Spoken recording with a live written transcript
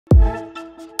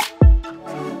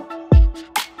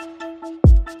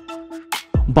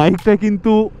বাইকটা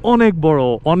কিন্তু অনেক বড়,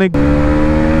 অনেক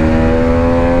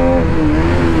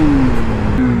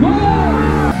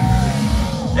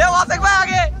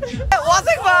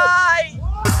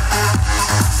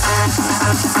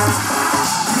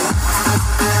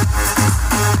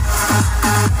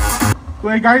তো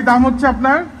এই গাড়ির দাম হচ্ছে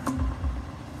আপনার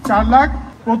 4 লাখ।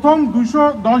 প্রথম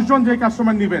 210 জন যে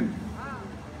কাস্টমার নেবেন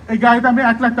এই গাড়িতে আমি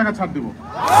 1 লাখ টাকা ছাড় দেব।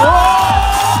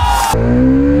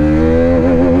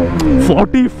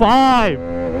 45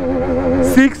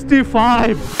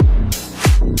 65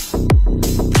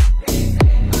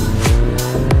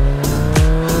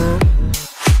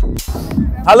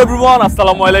 হ্যালো এভরিওয়ান,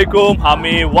 আসসালামু আলাইকুম।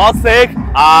 আমি ওয়াসেক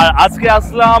আর আজকে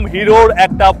আসলাম হিরোর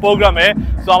একটা প্রোগ্রামে।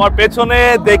 তো আমার পেছনে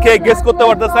দেখে গেস করতে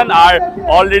পারতেছেন আর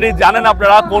অলরেডি জানেন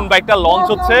আপনারা কোন বাইকটা লঞ্চ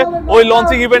হচ্ছে। ওই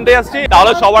লঞ্চিং ইভেন্টে আসছি।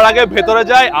 তাহলে সবার আগে ভেতরে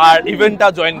যাই আর ইভেন্টটা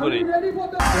জয়েন করি।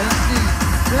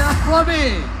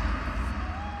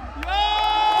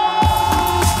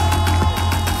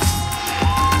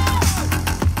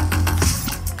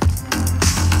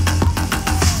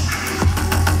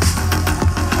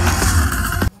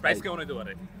 প্রাইস কেমন হতে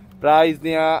পারে? প্রাইস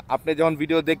নিয়ে আপনি যখন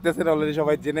ভিডিও দেখতেছেন অলরেডি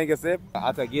সবাই জেনে গেছে।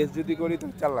 আচ্ছা গেস যদি করি তো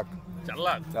 4 লাখ। 4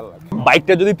 লাখ।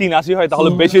 বাইকটা যদি 380 হয় তাহলে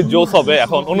বেশি জোস হবে।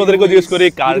 এখন অন্যদেরকে জিজ্ঞেস করি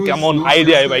কার কেমন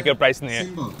আইডিয়া এই বাইকের প্রাইস নিয়ে।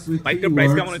 বাইকটার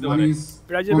প্রাইস কেমন হতে পারে?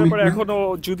 প্রাইজের ব্যাপারে এখনো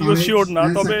যদিও শিওর না,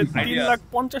 তবে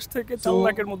 3,50,000 থেকে 4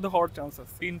 লাখের মধ্যে হওয়ার চান্স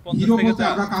আছে। 350 থেকে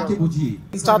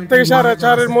 4 থেকে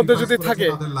 4.5 এর মধ্যে যদি থাকে,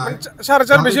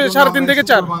 4.5 বেশি 3.5 থেকে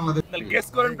 4। তাহলে গেস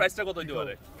করেন প্রাইসটা কত হতে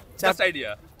পারে? Just idea.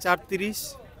 4.30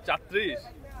 4.30।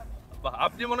 বাহ,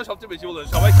 আপনি মনে সবচেয়ে বেশি বলছেন।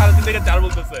 সবাই 3.5 থেকে 4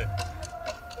 বলতেছে।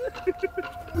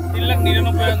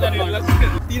 3,99,000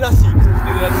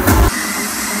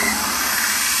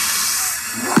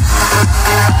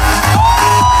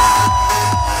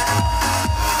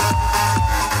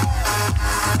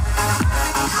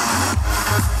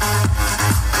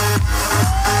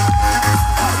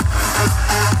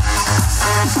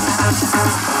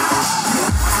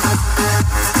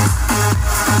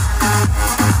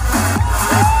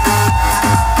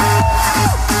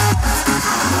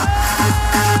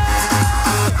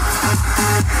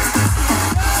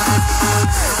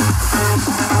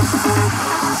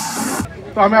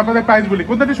 তো আমি আপনাদের প্রাইস বলি।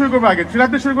 কোথা থেকে শুরু করবো? আগে 3 লাখ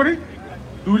থেকে শুরু করি।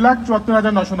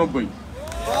 2,74,990।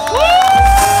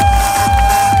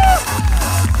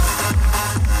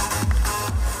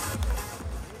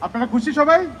 আপনারা খুশি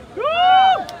সবাই?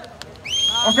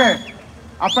 ওকে,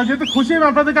 আপনারা যেহেতু খুশি আমি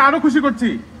আপনাদেরকে আরো খুশি করছি।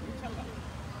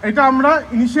 এটা আমরা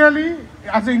initially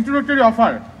as a introductory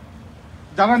offer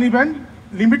যারা নেবেন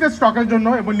লিমিটেড স্টকের জন্য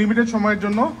এবং লিমিটেড সময়ের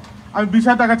জন্য আমি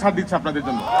 20,000 টাকা ছাড় দিচ্ছি আপনাদের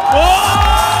জন্য।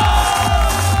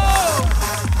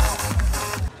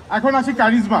 এখন আসি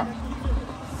কারিজমা।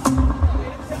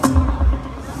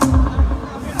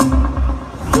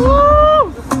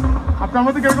 আপনার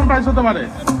মধ্যে কিরকম প্রাইস হতে পারে?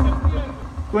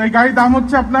 তো এই গাড়ির দাম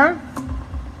হচ্ছে আপনার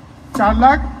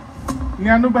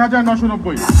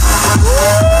 4,99,990।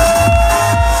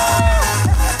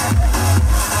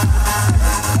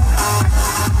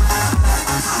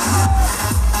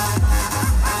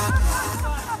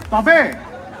 তবে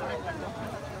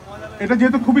এটা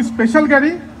যেহেতু খুবই স্পেশাল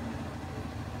গাড়ি,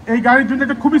 এই গাড়ির জন্য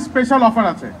একটা খুবই স্পেশাল অফার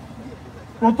আছে।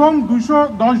 প্রথম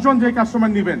 210 জন যে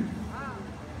কাস্টমার নেবেন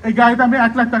এই গাড়িতে আমি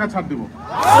 1 লাখ টাকা ছাড় দেব।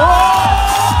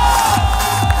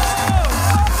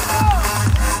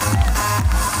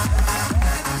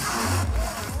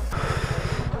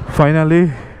 ফাইনালি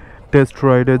টেস্ট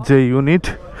রাইডের যে ইউনিট,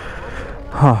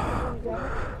 হ্যাঁ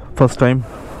ফার্স্ট টাইম।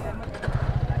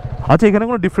 আচ্ছা, এখানে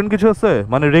কোনো ডিফারেন্ট কিছু আছে?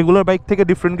 মানে রেগুলার বাইক থেকে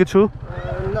ডিফারেন্ট কিছু?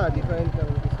 না, ডিফারেন্ট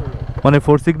মানে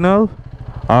 4 সিগন্যাল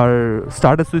আর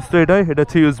স্টার্টার সুইচ তো এটা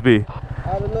হচ্ছে ইউএসবি।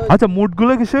 আচ্ছা,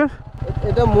 মোডগুলো কিসের?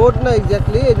 এটা মোড না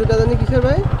এক্স্যাক্টলি, এই দুটো জানি কিসের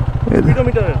ভাই?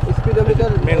 স্পিডোমিটার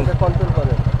এটা কন্ট্রোল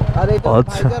করে। আর এটা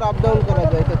ভাইজার আপ ডাউন করা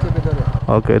যায় এটা চেপে ধরে।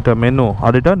 ওকে, এটা মেনু।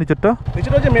 আর এটা নিচেরটা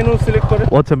যে মেনু সিলেক্ট করে।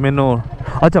 আচ্ছা, মেনু।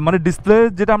 আচ্ছা, মানে ডিসপ্লে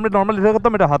যেটা আমরা নরমালি এটা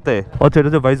করতাম এটা হাতে। আচ্ছা, এটা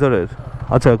হচ্ছে ভাইজারের।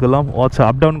 আচ্ছা গেলাম। আচ্ছা,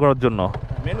 আপ ডাউন করার জন্য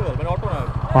ম্যানুয়াল মানে অটো না।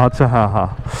 আচ্ছা, হ্যাঁ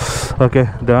ওকে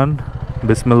ডান।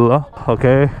 বিসমিল্লাহ।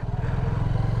 ওকে,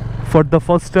 for the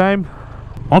first time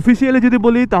officially যদি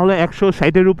বলি তাহলে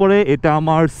 160-এর উপরে এটা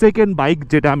আমার সেকেন্ড বাইক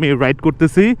যেটা আমি রাইড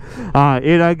করতেছি।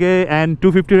 এর আগে অ্যান্ড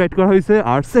 250 রাইড করা হয়েছে।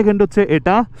 আর সেকেন্ড হচ্ছে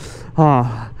এটা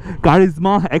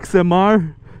কারিজমা XMR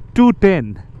 210।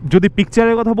 যদি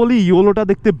পিকচারের কথা বলি ইয়েলোটা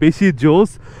দেখতে বেশি জোস,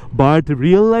 বাট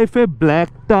রিয়েল লাইফে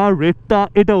ব্ল্যাকটা রেডটা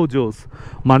এটাও জোস।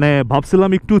 মানে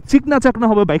ভাবছিলাম একটু চিকনা চাকনা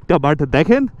হবে বাইকটা, বাট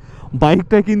দেখেন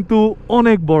বাইকটা কিন্তু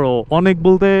অনেক বড়। অনেক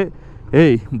বলতে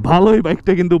এই ভালোই,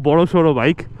 বাইকটা কিন্তু বড় সড়ো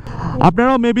বাইক।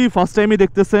 আপনারাও মেবি ফার্স্ট টাইমই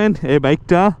দেখতেছেন এই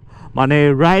বাইকটা, মানে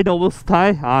রাইড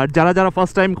অবস্থায়। আর যারা যারা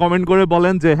ফার্স্ট টাইম কমেন্ট করে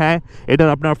বলেন যে হ্যাঁ এটার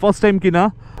আপনার ফার্স্ট টাইম কিনা,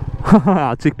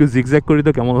 আচ্ছা একটু জিগজ্যাগ করি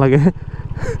তো কেমন লাগে।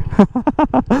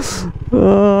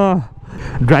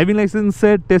 ড্রাইভিং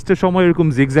লাইসেন্সের টেস্টের সময় এরকম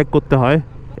জিগজ্যাগ করতে হয়।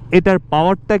 এটার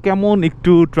পাওয়ারটা কেমন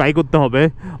একটু ট্রাই করতে হবে,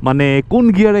 মানে কোন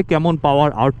গিয়ারে কেমন পাওয়ার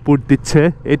আউটপুট দিচ্ছে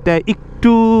এটা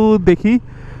একটু দেখি।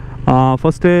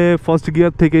 ফার্স্ট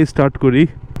গিয়ার থেকে স্টার্ট করি।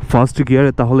 ফার্স্ট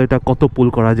গিয়ারে তাহলে এটা কত পুল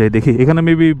করা যায় দেখি। এখানে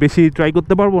মেবি বেশি ট্রাই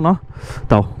করতে পারবো না,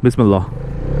 তাও বিসমিল্লাহ।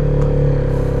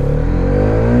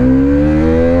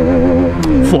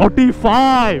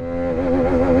 45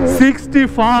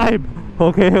 65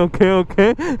 ওকে ওকে ওকে,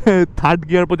 থার্ড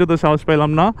গিয়ার পর্যন্ত সাহস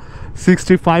পেলাম না।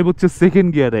 65 হচ্ছে সেকেন্ড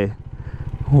গিয়ারে।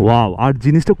 ওয়াও, আর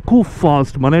জিনিসটা খুব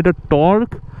ফাস্ট, মানে এটা টর্ক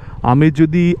আমি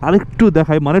যদি আরেকটু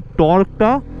দেখাই, মানে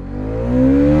টর্কটা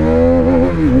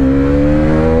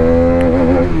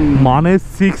মানে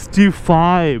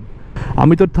 65।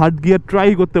 আমি তো থার্ড গিয়ার ট্রাই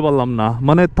করতে পারলাম না,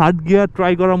 মানে থার্ড গিয়ার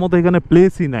ট্রাই করার মতো এখানে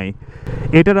প্লেসই নাই।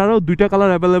 এটার আরও দুইটা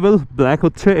কালার অ্যাভেলেবেল, ব্ল্যাক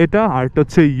হচ্ছে এটা আর এটা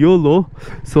হচ্ছে ইয়েলো।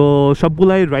 সো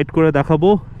সবগুলাই রাইড করে দেখাবো।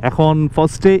 এখন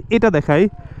ফার্স্টে এটা দেখাই।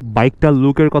 বাইকটার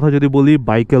লুকের কথা যদি বলি,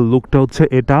 বাইকের লুকটা হচ্ছে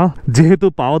এটা। যেহেতু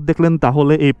পাওয়ার দেখলেন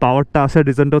তাহলে এই পাওয়ারটা আসার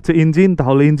রিজনটা হচ্ছে ইঞ্জিন।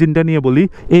 তাহলে ইঞ্জিনটা নিয়ে বলি,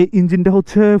 এই ইঞ্জিনটা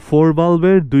হচ্ছে 4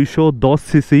 ভালভের 210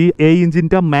 সিসি। এই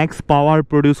ইঞ্জিনটা ম্যাক্স পাওয়ার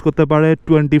প্রডিউস করতে পারে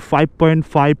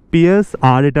 25.5 PS,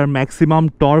 আর এটার ম্যাক্সিমাম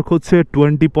টর্ক হচ্ছে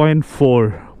 20.4,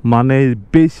 মানে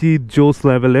বেশি জোস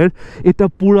লেভেলের। এটা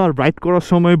পুরা রাইড করার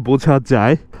সময় বোঝা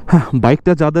যায়।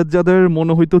 বাইকটা যাদের যাদের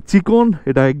মনে হয়তো চিকন,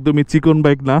 এটা একদমই চিকন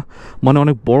বাইক না, মানে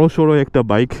অনেক বড় সড়ো একটা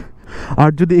বাইক। আর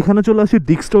যদি এখানে চলে আসি,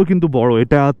 ডিস্কটাও কিন্তু বড়,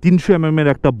 এটা 300 mm এর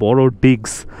একটা বড়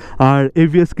ডিস্ক। আর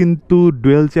এভিএস কিন্তু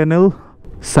dual channel,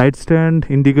 side stand,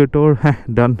 indicator, হ্যাঁ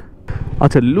ডান।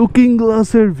 আচ্ছা, লুকিং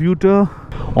গ্লাসের ভিউটা,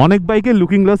 অনেক বাইকে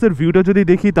লুকিং গ্লাসের ভিউটা যদি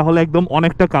দেখি তাহলে একদম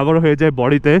অনেকটা কাভার হয়ে যায়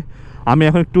বডিতে। আমি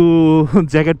এখন একটু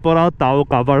জ্যাকেট পরা, তাও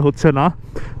কাভার হচ্ছে না,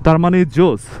 তার মানে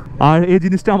জোস। আর এই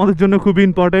জিনিসটা আমাদের জন্য খুবই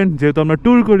ইম্পর্টেন্ট, যেহেতু আমরা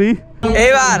ট্যুর করি।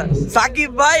 এবার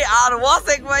সাকিব ভাই আর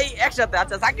ওয়াসেক ভাই একসাথে।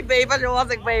 আচ্ছা, সাকিব ভাই এই পাশে,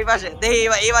 ওয়াসেক ভাই এই পাশে। দেখি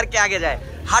এবার কে আগে যায়।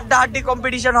 হাড্ডা হাড্ডি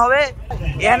কম্পিটিশন হবে।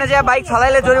 এখানে যে বাইক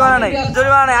চালাইলে জরিমানা নাই,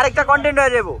 জরিমানা নাই, আরেকটা কন্টেন্ট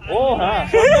হয়ে যাবো। ও হ্যাঁ,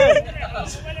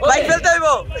 বাইক ফেলতে হইব।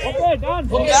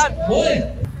 ওকে ডান,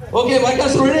 ওকে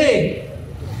বাইকার্স রেডি,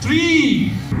 3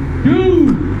 2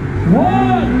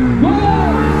 1 গো।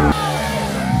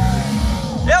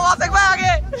 এ ওয়াসেক ভাই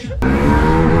আগে।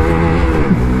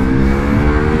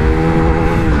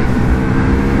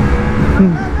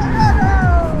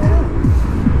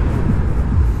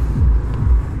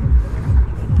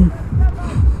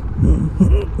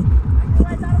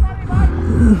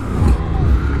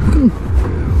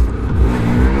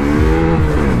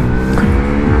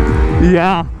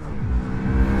 Yeah.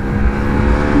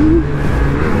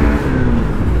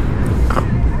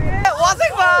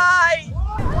 ওয়াসেক ভাই।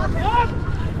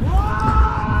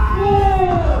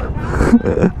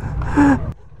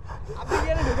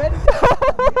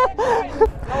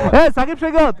 এ সাকিব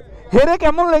সৈকত, হেরে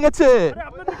কেমন লেগেছে?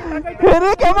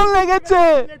 হেরে কেমন লেগেছে?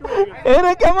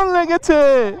 হেরে কেমন লেগেছে?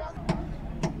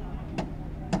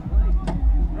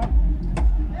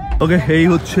 ওকে, এই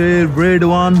হচ্ছে রেড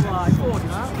ওয়ান।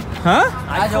 হ্যাঁ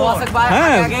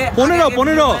হ্যাঁ,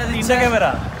 15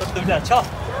 ক্যামেরা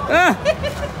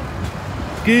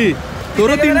কি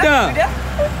তোরও 3টা?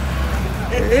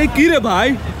 এই কি রে ভাই,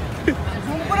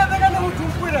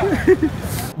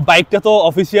 বাইকটা তো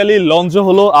অফিসিয়ালি লঞ্চ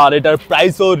হলো আর এটার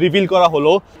প্রাইসও রিভিল করা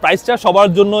হলো। প্রাইসটা সবার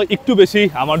জন্য একটু বেশি,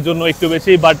 আমার জন্য একটু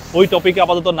বেশি, বাট ওই টপিকে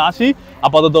আপাতত না আসি,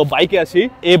 আপাতত বাইকে আসি।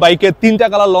 এই বাইকের 3টা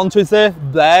কালার লঞ্চ হয়েছে,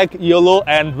 ব্ল্যাক, ইয়েলো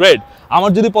অ্যান্ড রেড।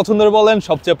 আমার যদি পছন্দের বলেন,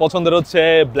 সবচেয়ে পছন্দের হচ্ছে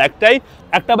ব্ল্যাকটাই।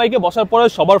 একটা বাইকে বসার পরে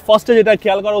সবার ফার্স্টে যেটা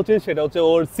খেয়াল করা উচিত সেটা হচ্ছে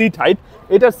ওর সিট হাইট।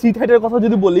 এটার সিট হাইটের কথা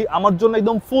যদি বলি, আমার জন্য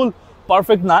একদম ফুল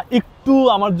পারফেক্ট না, একটু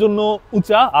আমার জন্য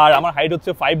উঁচা, আর আমার হাইট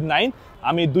হচ্ছে 5'9".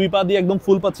 আমি 2 পা দিয়ে একদম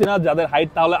ফুল পাচ্ছি না। যাদের হাইট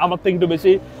তাহলে আমার থেকে একটু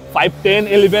বেশি 5'10",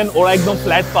 11, ওরা একদম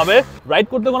ফ্ল্যাট পাবে, রাইড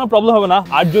করতে কোনো প্রবলেম হবে না।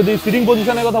 আর যদি সিটিং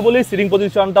পজিশনের কথা বলি, সিটিং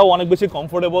পজিশনটাও অনেক বেশি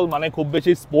কমফোর্টেবল, মানে খুব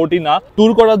বেশি স্পোর্টি না।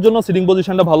 ট্যুর করার জন্য সিটিং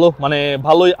পজিশনটা ভালো, মানে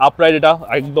ভালোই আপরাইট। এটা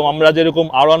একদম আমরা যেরকম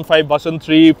R15 ভার্সন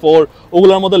 3, 4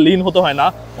 ওগুলোর মতো লিন হতে হয় না,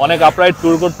 অনেক আপরাইট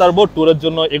ট্যুর করতে পারবো। ট্যুরের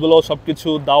জন্য এগুলো সবকিছু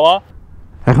দেওয়া।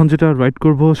 এখন যেটা রাইড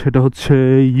করব সেটা হচ্ছে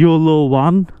yellow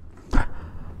one.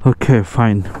 Okay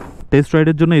fine, test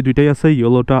রাইডের জন্য এই দুইটাই আছে,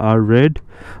 ইয়েলোটা আর রেড।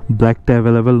 ব্ল্যাকটা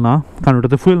অ্যাভেলেবেল না, কারণ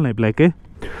ওটাতে ফুয়েল নাই ব্ল্যাকে।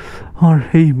 আর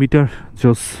এই মিটার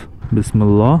জোস,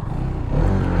 বিসমিল্লাহ।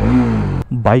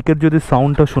 বাইকের যদি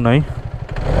সাউন্ডটা শোনাই,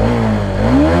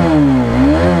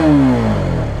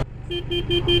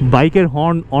 বাইকের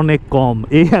হর্ন অনেক কম।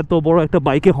 এই এত বড় একটা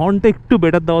বাইকে হর্নটা একটু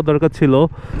বেটার দেওয়া দরকার ছিল।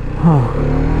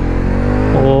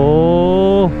 ও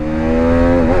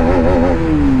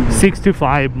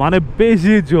 65 মানে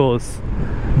বেশি জোস,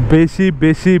 বেশি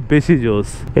বেশি বেশি জোস।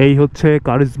 এই হচ্ছে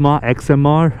কারিজমা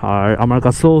XMR, আর আমার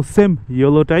কাছেও সেম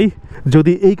ইয়েলোটাই।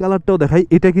 যদি এই কালারটাও দেখাই,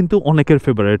 এটা কিন্তু অনেকের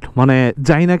ফেভারিট, মানে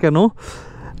যাই না কেন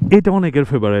এটা অনেকের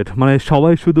ফেভারিট, মানে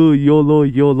সবাই শুধু ইয়েলো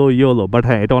ইয়েলো ইয়েলো, বাট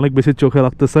হ্যাঁ এটা অনেক বেশি চোখে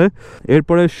লাগতেছে।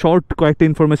 এরপরে শর্ট কয়েকটা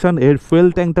ইনফরমেশন, এর ফুয়েল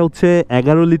ট্যাঙ্কটা হচ্ছে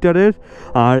 11 লিটারের,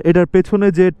 আর এটার পেছনে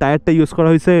যে টায়ারটা ইউজ করা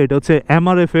হয়েছে এটা হচ্ছে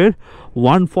MRF এর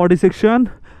 140 সেকশন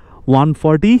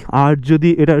 140। আর যদি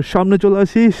এটার সামনে চলে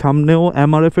আসি, সামনেও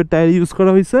MRF এর টায়ার ইউজ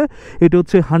করা হয়েছে, এটা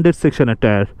হচ্ছে 100 সেকশনের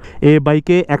টায়ার। এই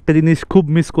বাইকে একটা জিনিস খুব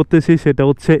মিস করতেছি, সেটা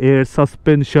হচ্ছে এর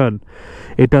সাসপেনশন।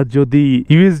 এটা যদি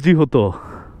ইউএসডি হতো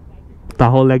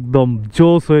তাহলে একদম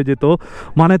জোস হয়ে যেত,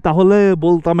 মানে তাহলে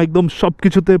বলতাম একদম সব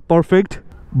কিছুতে পারফেক্ট।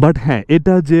 বাট হ্যাঁ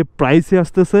এটা যে প্রাইসে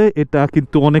আসতেছে এটা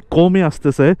কিন্তু অনেক কমে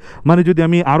আসতেছে, মানে যদি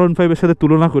আমি R15 এর সাথে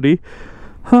তুলনা করি,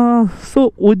 হ্যাঁ সো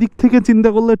ওই দিক থেকে চিন্তা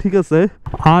করলে ঠিক আছে।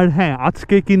 আর হ্যাঁ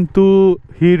আজকে কিন্তু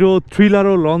হিরো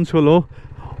থ্রিলারও লঞ্চ হলো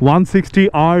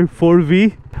 160R 4V,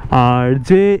 আর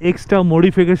যে এক্সট্রা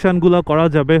মডিফিকেশানগুলো করা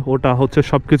যাবে ওটা হচ্ছে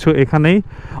সব কিছু এখানেই,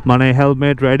 মানে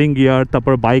হেলমেট, রাইডিং গিয়ার,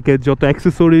 তারপর বাইকের যত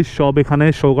অ্যাক্সেসরিজ সব এখানে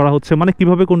শো করা হচ্ছে, মানে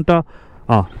কিভাবে কোনটা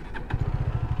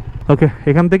ওকে।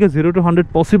 এখান থেকে 0 to 100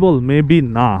 পসিবল মেবি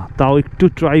না, তাও একটু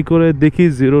ট্রাই করে দেখি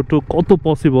 0 to কত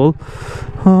পসিবল।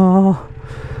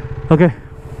 ওকে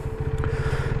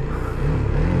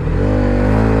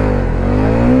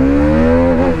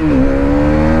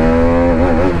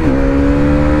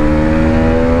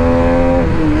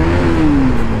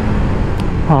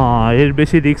এর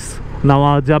বেশি রিস্ক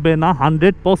নেওয়া যাবে না,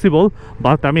 100 পসিবল,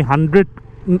 বাট আমি 100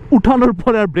 উঠানোর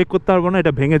পরে আর ব্রেক করতে পারবো না,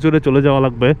 এটা ভেঙে চলে যাওয়া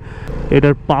লাগবে।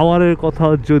 এটার পাওয়ারের কথা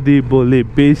যদি বলি,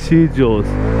 বেশি জোস।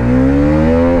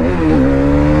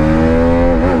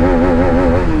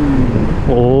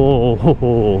 ও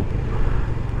হো,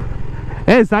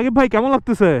 এই সাকিব ভাই কেমন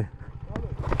লাগতেছে?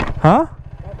 হ্যাঁ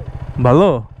ভালো।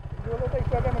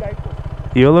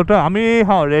 ইয়েলোটা আমি,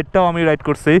 হ্যাঁ রেডটাও আমি রাইড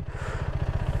করছি।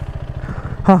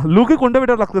 হ্যাঁ লুকে কোনটা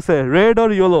বেটার লাগতেছে, রেড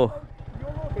আর ইয়েলো?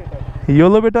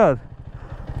 ইয়েলো বেটার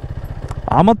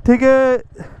আমার থেকে,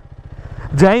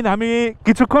 যাই না আমি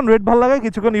কিছুক্ষণ রেড ভাল লাগে,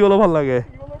 কিছুক্ষণ ইয়েলো ভাল লাগে।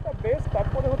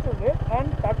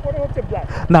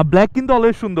 না ব্ল্যাক কিন্তু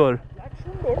অলওয়েজ সুন্দর,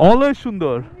 অলওয়েজ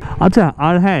সুন্দর। আচ্ছা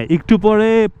আর হ্যাঁ একটু পরে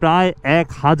প্রায়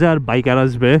 1000 বাইকার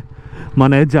আসবে,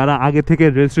 মানে যারা আগে থেকে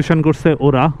রেজিস্ট্রেশন করছে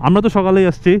ওরা, আমরা তো সকালেই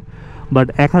আসছি, বাট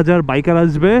 1000 বাইকার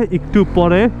আসবে একটু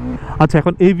পরে। আচ্ছা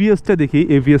এখন এভিএসটা দেখি,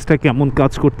 এভিএসটা কেমন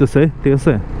কাজ করতেছে, ঠিক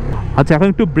আছে। আচ্ছা এখন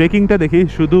একটু ব্রেকিংটা দেখি,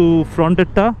 শুধু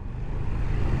ফ্রন্টেরটা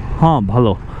হ্যাঁ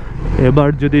ভালো। এবার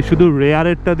যদি শুধু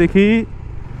রেয়ারেরটা দেখি,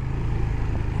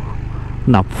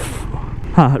 না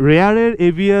হ্যাঁ রেয়ারের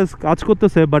এভিএস কাজ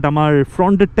করতেছে, বাট আমার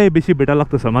ফ্রন্টেরটাই বেশি বেটার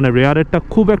লাগতেছে, মানে রেয়ারেরটা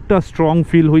খুব একটা স্ট্রং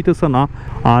ফিল হইতেছে না।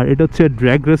 আর এটা হচ্ছে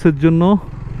ড্র্যাগ রেসের জন্য।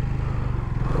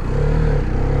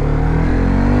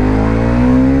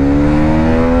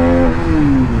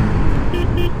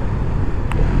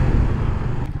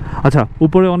 আচ্ছা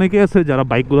উপরে অনেকে আছে যারা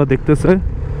বাইকগুলো দেখতেছে।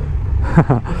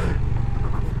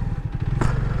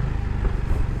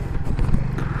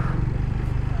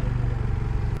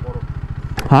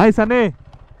 হাই সানে,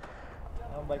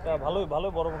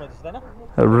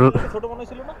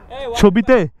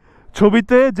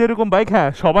 ছবিতে যেরকম বাইক, হ্যাঁ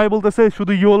সবাই বলতেছে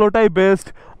শুধু ইয়েলোটাই বেস্ট,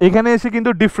 এখানে এসে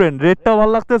কিন্তু ডিফারেন্ট, রেডটা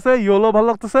ভালো লাগতেছে, ইয়েলো ভালো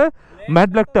লাগতেছে, ম্যাট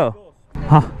ব্ল্যাকটা।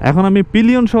 হ্যাঁ এখন আমি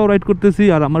পিলিয়ন সহ রাইড করতেছি,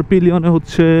 আর আমার পিলিয়নে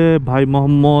হচ্ছে ভাই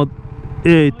মোহাম্মদ,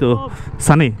 এই তো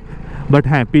সানি। বাট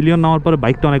হ্যাঁ পিলিয়ন নেওয়ার পরে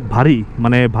বাইকটা অনেক ভারী,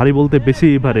 মানে ভারী বলতে বেশি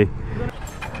ভারী।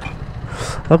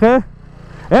 ওকে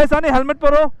এই সানি হেলমেট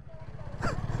পরো।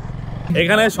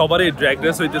 এখানে সবারই ড্র্যাগ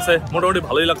রেস হইতেছে, মোটামুটি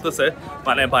ভালোই লাগতেছে,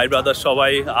 মানে ভাই ব্রাদার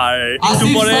সবাই। আর একটু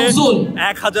পরে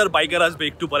 1000 বাইকার আসবে,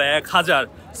 একটু পরে 1000।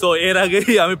 সো এর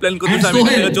আগেই আমি প্ল্যান করতেছি আমি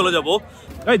এখান থেকে চলে যাবো।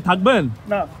 এই থাকবেন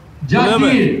না,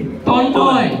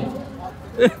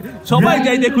 সবাই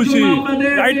যাইতে খুশি।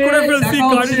 রাইড করে ফেলছি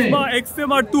কারিজমা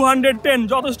XMR 210,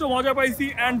 যথেষ্ট মজা পাইছি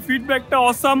এন্ড ফিডব্যাকটা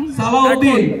অসাম।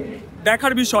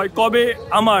 দেখার বিষয় কবে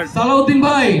আমার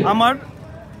আমার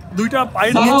দুইটা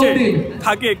পায়ের নিচে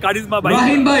থাকে কারিজমা বাইক।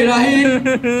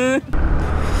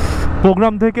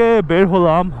 প্রোগ্রাম থেকে বের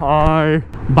হলাম আর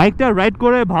বাইকটা রাইড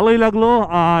করে ভালোই লাগলো,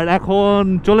 আর এখন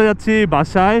চলে যাচ্ছি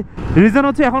বাসায়। রিজন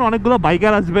হচ্ছে এখন অনেকগুলো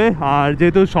বাইকার আসবে, আর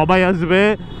যেহেতু সবাই আসবে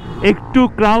একটু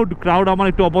ক্রাউড আমার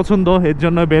একটু অপছন্দ, এর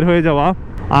জন্য বের হয়ে যাওয়া।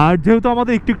 আর যেহেতু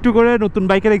আমাদের একটু একটু করে নতুন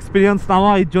বাইকের এক্সপিরিয়েন্স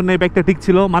নেওয়া, এর জন্য এই বাইকটা ঠিক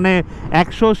ছিল। মানে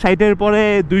 160-এর পরে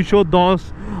 210,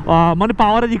 মানে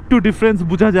পাওয়ারের একটু ডিফারেন্স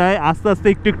বোঝা যায়, আস্তে আস্তে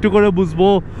একটু একটু করে বুঝবো,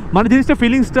 মানে জিনিসটা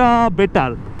ফিলিংসটা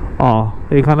বেটার।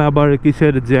 এখানে আবার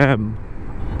কিসের জ্যাম,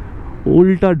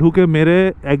 উল্টা ঢুকে মেরে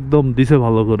একদম দিছে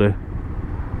ভালো করে।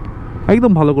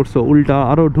 একদম ভালো করছো, উল্টা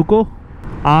আরো ঢুকো।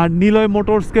 আর নিলয়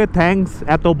মোটরসকে থ্যাঙ্কস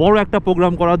এত বড় একটা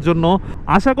প্রোগ্রাম করার জন্য।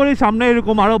 আশা করি সামনে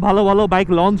এরকম আরো ভালো ভালো বাইক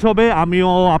লঞ্চ হবে,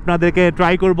 আমিও আপনাদেরকে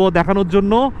ট্রাই করব দেখানোর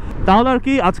জন্য। তাহলে আর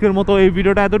কি আজকের মতো এই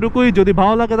ভিডিওটা এতটুকুই। যদি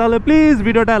ভালো লাগে তাহলে প্লিজ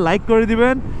ভিডিওটা লাইক করে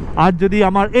দিবেন, আর যদি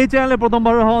আমার এই চ্যানেলে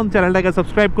প্রথমবার হন চ্যানেলটাকে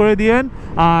সাবস্ক্রাইব করে দিয়েন,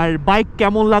 আর বাইক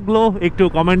কেমন লাগলো একটু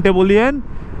কমেন্টে বলিয়েন,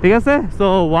 ঠিক আছে? সো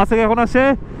ওয়াসেক এখন আসে,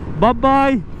 bye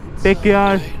bye, take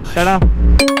care, tata.